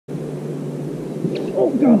Oh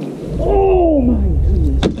God! Oh my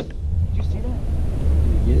goodness! Did you see that?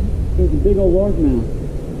 Did you get it? There's a big old largemouth.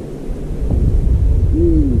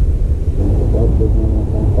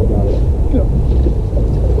 Got it. Go.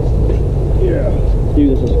 Yeah. Dude,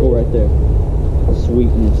 there's a score right there.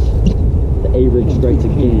 Sweetness. The A-rig strikes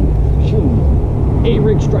again.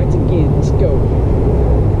 A-rig strikes again. Let's go.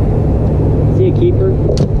 See a keeper?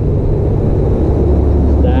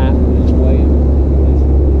 That.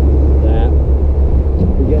 That.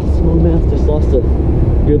 We got the smallmouth. Just lost a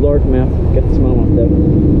good largemouth. Got the smallmouth though.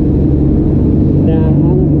 Nah, I'm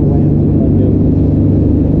not gonna weigh him. Let him.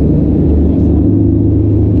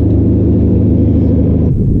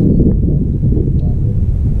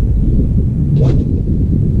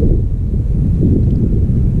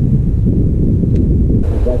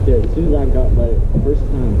 Right there. As soon as I got by it, the first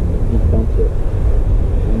time he dumped it.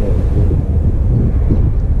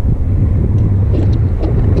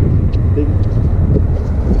 Big.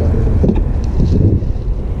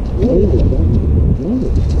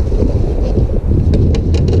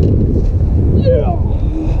 Yeah.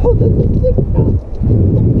 Oh, that's a sick mouth.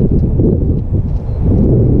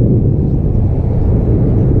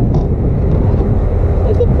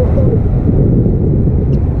 That's a full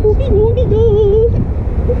in the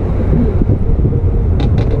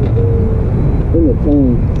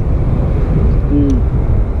tongue.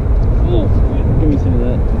 Oh, give me some of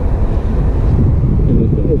that. Give me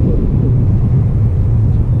some.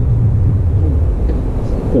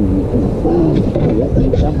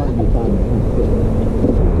 That might be fine.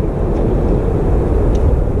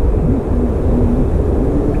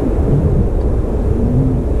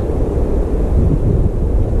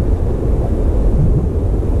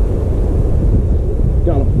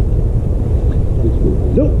 Got him.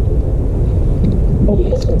 Nope. Oh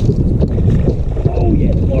yes. Oh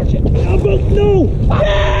yes, large it. How about no?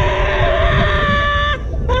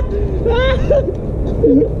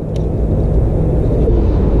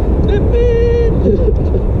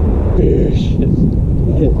 Fish.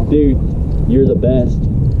 Dude, you're the best.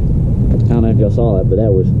 I don't know if y'all saw that, but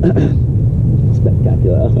that was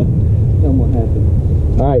spectacular. Tell me what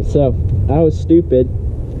happened. Alright, so I was stupid.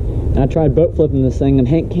 I tried boat flipping this thing and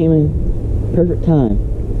Hank came in perfect time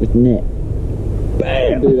with net.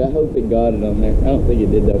 Bam! Dude, I hope it got it on there. I don't think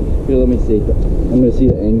it did though. Here, let me see. I'm gonna see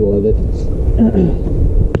the angle of it.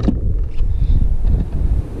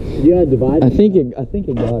 You had a divider? I think it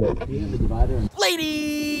got it. Do you have a divider?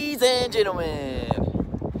 Ladies and gentlemen,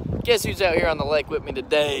 guess who's out here on the lake with me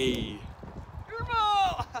today?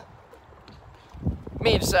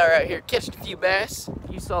 Me and Josiah are out here catching a few bass.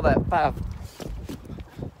 You saw that 5-pound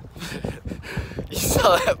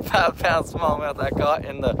smallmouth I caught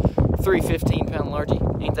in the 3 15-pound largie.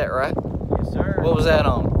 Ain't that right? Yes, sir. What was that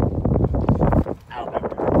on? I don't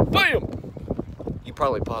know. Bam! You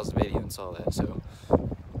probably paused the video and saw that, so I'm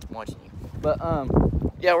watching you. But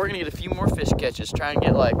yeah, we're gonna get a few more fish catches. Try and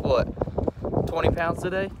get like what, 20 pounds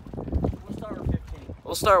today? We'll start with 15.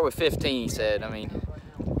 We'll start with 15, he said. I mean,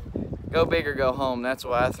 go big or go home. That's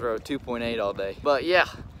why I throw 2.8 all day. But yeah,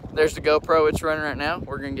 there's the GoPro. It's running right now.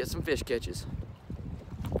 We're gonna get some fish catches.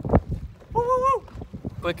 Woo, woo, woo.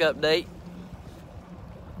 Quick update.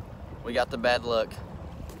 We got the bad luck.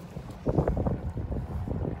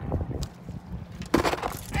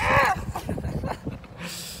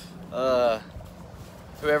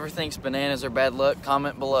 Whoever thinks bananas are bad luck,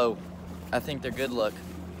 comment below. I think they're good luck.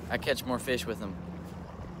 I catch more fish with them.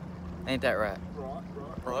 Ain't that right?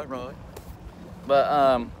 Right. But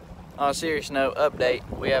on a serious note, update.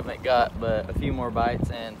 We haven't got but a few more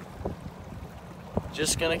bites and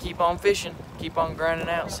just gonna keep on fishing, keep on grinding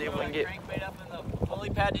out, see if we can get. Crankbait up in the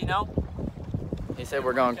lily pad, do you know? He said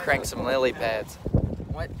we're gonna crank some lily pads.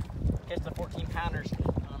 What? Catch the 14-pounders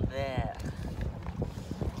on that.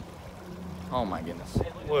 Oh my goodness.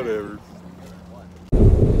 Whatever.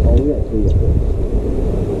 Oh, we got 3 up there.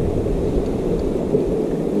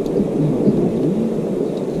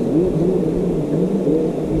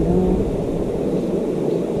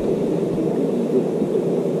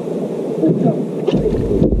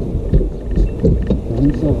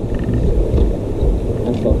 I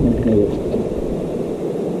saw him hit it.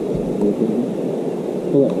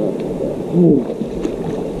 Pull it up. Ooh.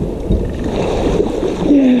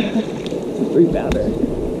 Yeah. It's a 3-pounder.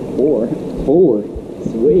 4.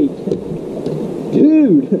 Sweet.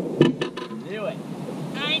 Dude. Knew it.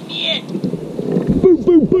 I did. Boom,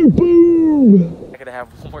 boom, boom, boom. I could have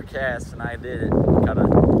one more cast and I did it. Gotta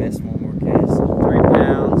miss one more cast. 3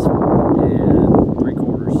 pounds and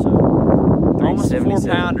 3/4, so Almost a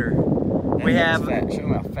 4-pounder. We have. Fat. Show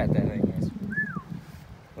them how fat that thing is.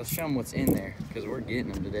 Let's show them what's in there because we're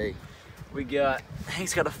getting them today. We got,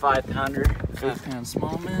 Hank's got a 5-pounder. 5-pound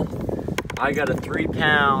smallmouth. I got a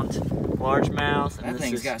 3-pound largemouth. That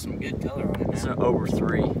thing's got some good color on it now. So over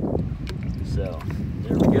 3. So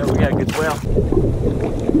there we go. We got a good well.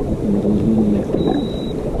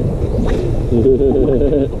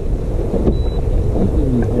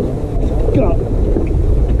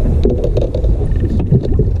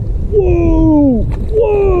 Whoa!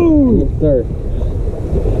 Whoa! Yes, sir.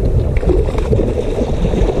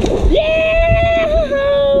 Yeah!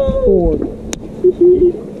 4.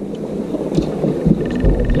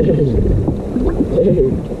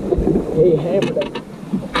 He hammered it.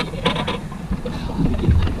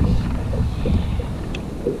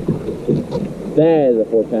 That is a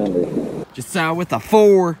 4-pounder. Josiah with a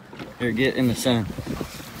 4. Here, get in the sun.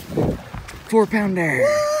 4-pounder.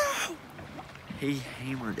 He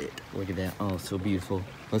hammered it. Look at that. Oh, so beautiful.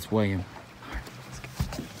 Let's weigh him.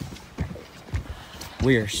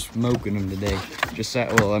 We are smoking them today.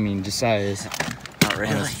 Josiah, well, I mean, Josiah is Not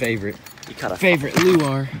really. his favorite. You caught a Favorite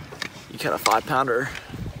lure. You caught a 5-pounder.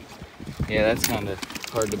 Yeah, that's kind of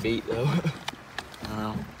hard to beat, though. I don't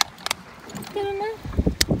know.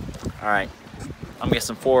 All right, I'm gonna get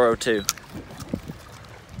some 402.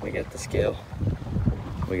 We got the scale.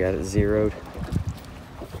 We got it zeroed.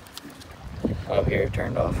 Oh, here, it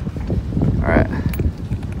turned off. All right.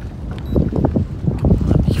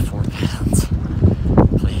 Let me 4 pounds.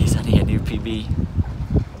 Please, I need a new PB.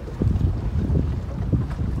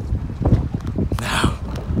 No.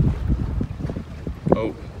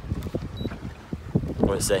 Oh.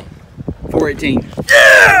 What did it say? 418.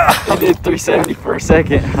 Yeah! I did 370 for a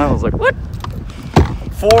second. I was like, what?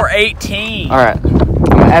 418. All right. I'm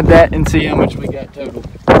gonna add that and see how much we got total.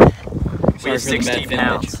 We have 16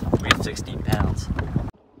 pounds. We have 16 pounds.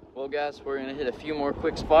 Well, guys, we're gonna hit a few more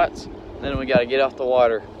quick spots. Then we gotta get off the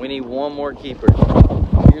water. We need one more keeper.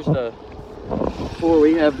 Here's the 4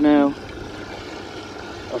 we have now.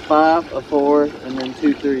 A 5, a 4, and then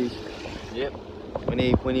 2 3s. Yep. We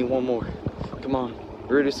need one more. Come on,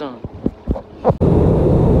 root us on.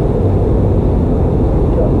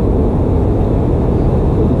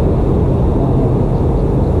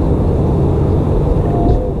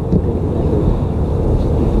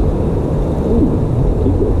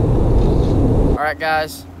 All right,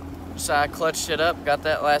 guys. So I clutched it up, got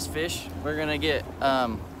that last fish. We're gonna get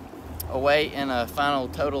a weight and a final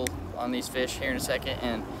total on these fish here in a second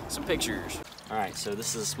and some pictures. All right, so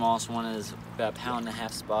this is the smallest one. Is about a 1.5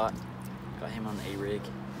 pound spot. Got him on the A-rig.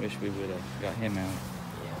 Wish we would have got him out.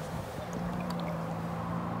 Yeah.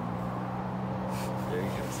 There he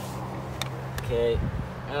goes. Okay,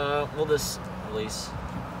 we'll just release.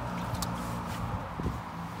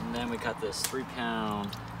 And then we got this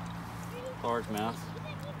 3-pound largemouth.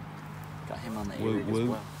 Got him on the A-rig as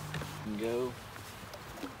well. And go.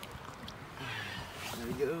 There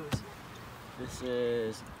he goes. This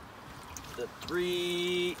is the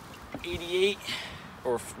 388,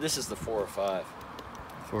 or this is the 405.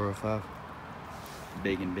 405.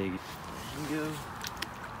 Big and big. There you go.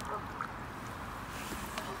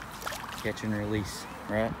 Catch and release,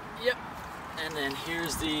 right? Yep. And then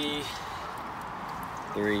here's the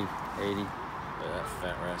 380. that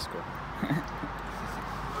fat rascal.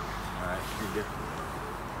 All right, here you go.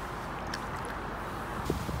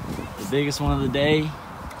 The biggest one of the day.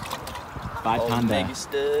 5-pounder. Mega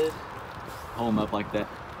stud. Hold him up like that.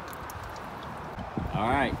 All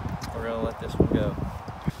right. We're gonna let this one go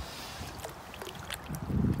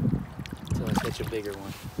until I catch a bigger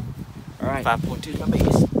one. All right. 5.2 my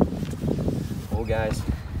biggest. Well, guys,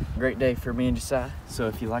 great day for me and Josiah. So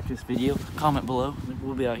if you like this video, comment below.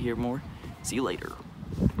 We'll be out here more. See you later.